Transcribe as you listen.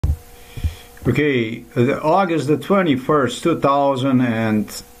Okay, August the 21st,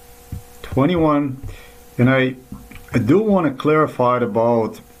 2021, and I do want to clarify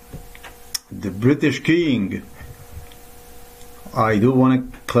about the British King. I do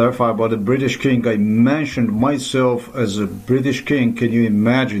want to clarify about the British King. I mentioned myself as a British King. Can you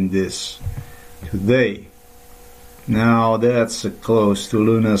imagine this today? Now that's close to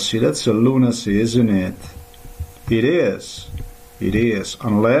lunacy. That's a lunacy, isn't it? It is. It is.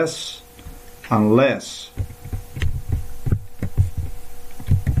 Unless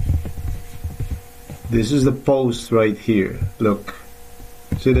this is the post right here. Look,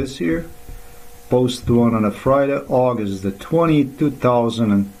 see this here? Post one on a Friday, August the 20th,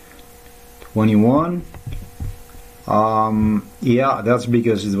 2021. Yeah, that's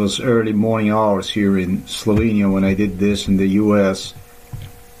because it was early morning hours here in Slovenia when I did this. In the US,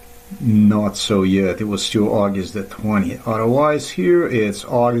 not so yet. It was still August the 20th. Otherwise, here it's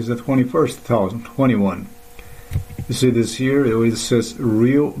August the 21st, 2021. You see this here? It says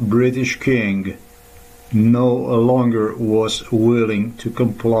real British King no longer was willing to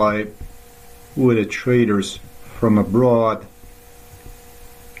comply with the traders from abroad,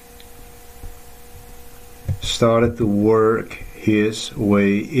 started to work his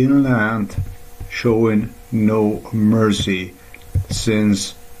way inland, showing no mercy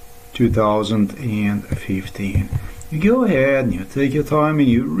since 2015. You go ahead and you take your time and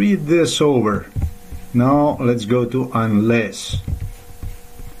you read this over. Now let's go to unless.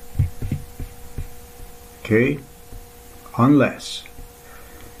 Okay, unless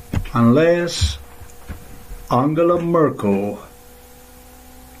Angela Merkel,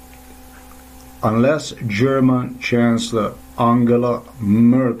 unless German Chancellor Angela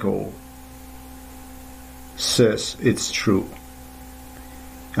Merkel says it's true,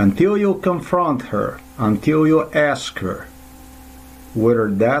 until you confront her, until you ask her whether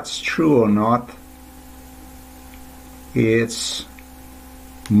that's true or not, it's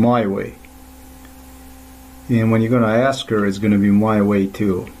my way. And when you're going to ask her, it's going to be my way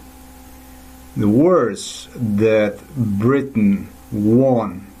too. The wars that Britain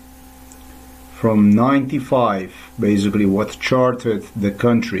won from 95, basically what charted the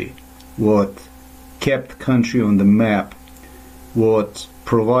country, what kept country on the map, what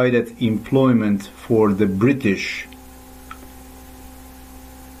provided employment for the British,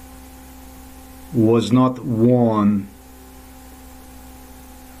 was not won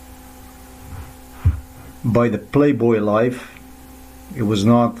by the Playboy life. It was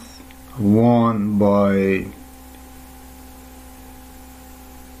not won by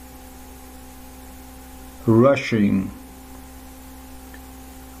rushing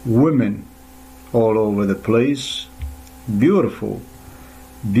women all over the place. Beautiful,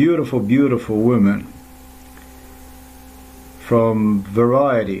 beautiful, beautiful women from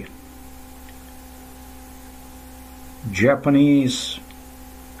variety. Japanese,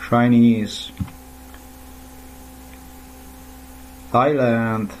 Chinese,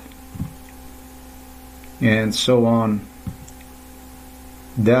 Thailand, and so on.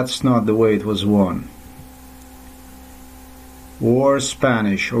 That's not the way it was won. Or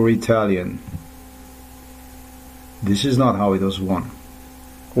Spanish or Italian. This is not how it was won.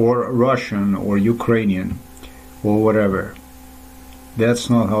 Or Russian or Ukrainian or whatever. That's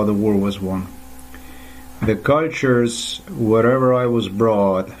not how the war was won. The cultures, wherever I was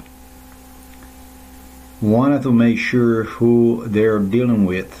brought, wanted to make sure who they're dealing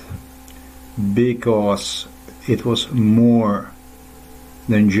with, because it was more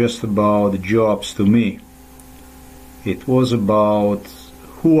than just about jobs to me. It was about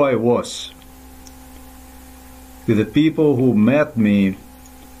who I was. To the people who met me,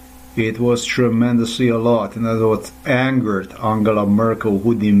 it was tremendously a lot, and that's what angered Angela Merkel,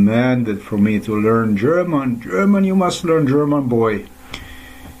 who demanded for me to learn German. German, you must learn German, boy.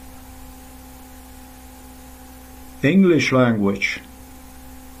 English language.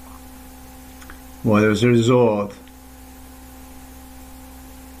 Well, as a result,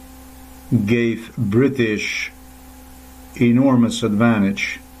 gave British enormous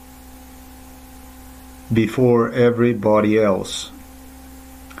advantage before everybody else.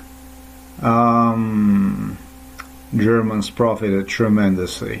 Germans profited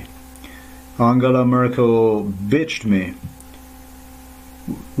tremendously. Angela Merkel bitched me.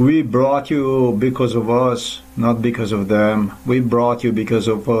 We brought you because of us, not because of them. We brought you because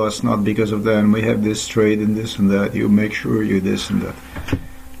of us, not because of them. We have this trade and this and that. You make sure you this and that.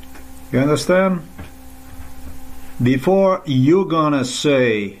 You understand? Before you're gonna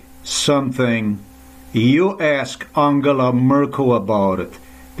say something, you ask Angela Merkel about it.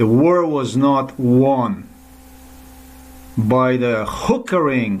 The war was not won. by the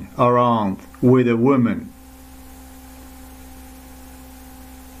hookering around with a woman.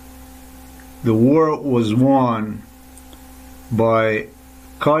 The war was won by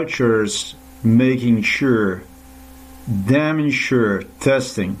cultures making sure, damn sure,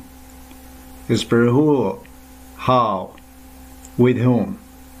 testing is per who, how, with whom.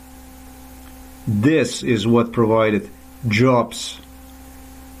 This is what provided jobs.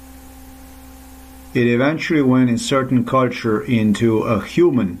 It eventually went in certain culture into a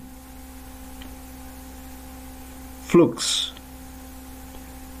human flux.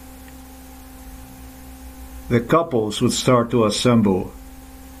 The couples would start to assemble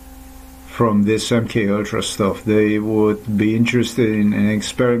from this MK Ultra stuff. They would be interested in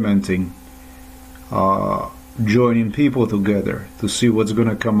experimenting, joining people together to see what's going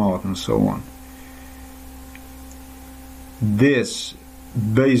to come out and so on. This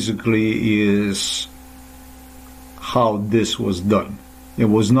basically is how this was done. It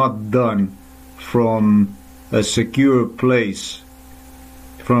was not done from a secure place,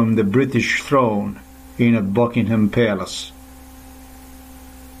 from the British throne in a Buckingham Palace,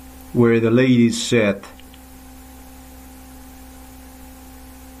 where the ladies sat.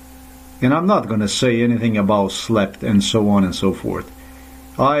 And I'm not going to say anything about slept and so on and so forth.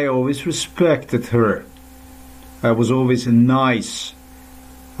 I always respected her. I was always nice.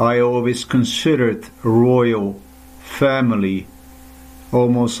 I always considered royal family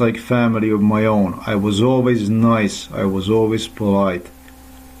almost like family of my own. I was always nice. I was always polite.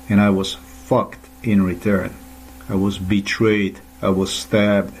 And I was fucked in return. I was betrayed. I was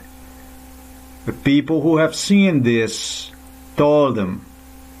stabbed. The people who have seen this told them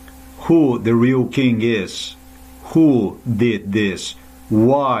who the real king is, who did this,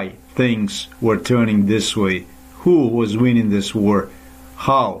 why things were turning this way, who was winning this war,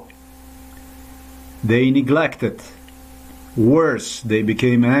 how. They neglected. Worse, they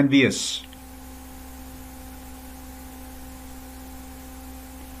became envious.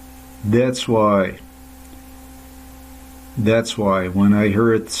 That's why when I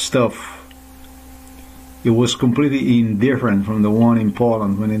heard stuff, it was completely indifferent from the one in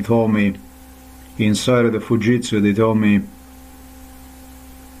Poland when they told me, inside of the Fujitsu, they told me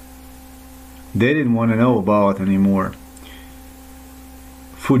they didn't want to know about anymore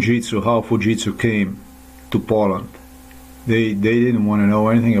Fujitsu, how Fujitsu came to Poland. They didn't want to know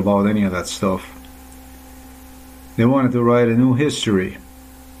anything about any of that stuff. They wanted to write a new history.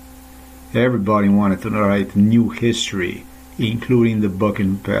 Everybody wanted to write new history, including the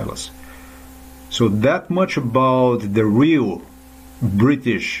Buckingham Palace. So that much about the real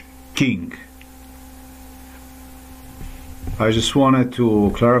British king. I just wanted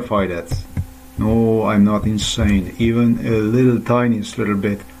to clarify that. No, I'm not insane, even a little tiniest little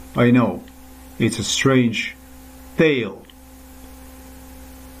bit. I know, it's a strange tale.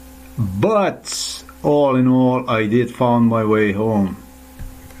 But all in all, I did find my way home.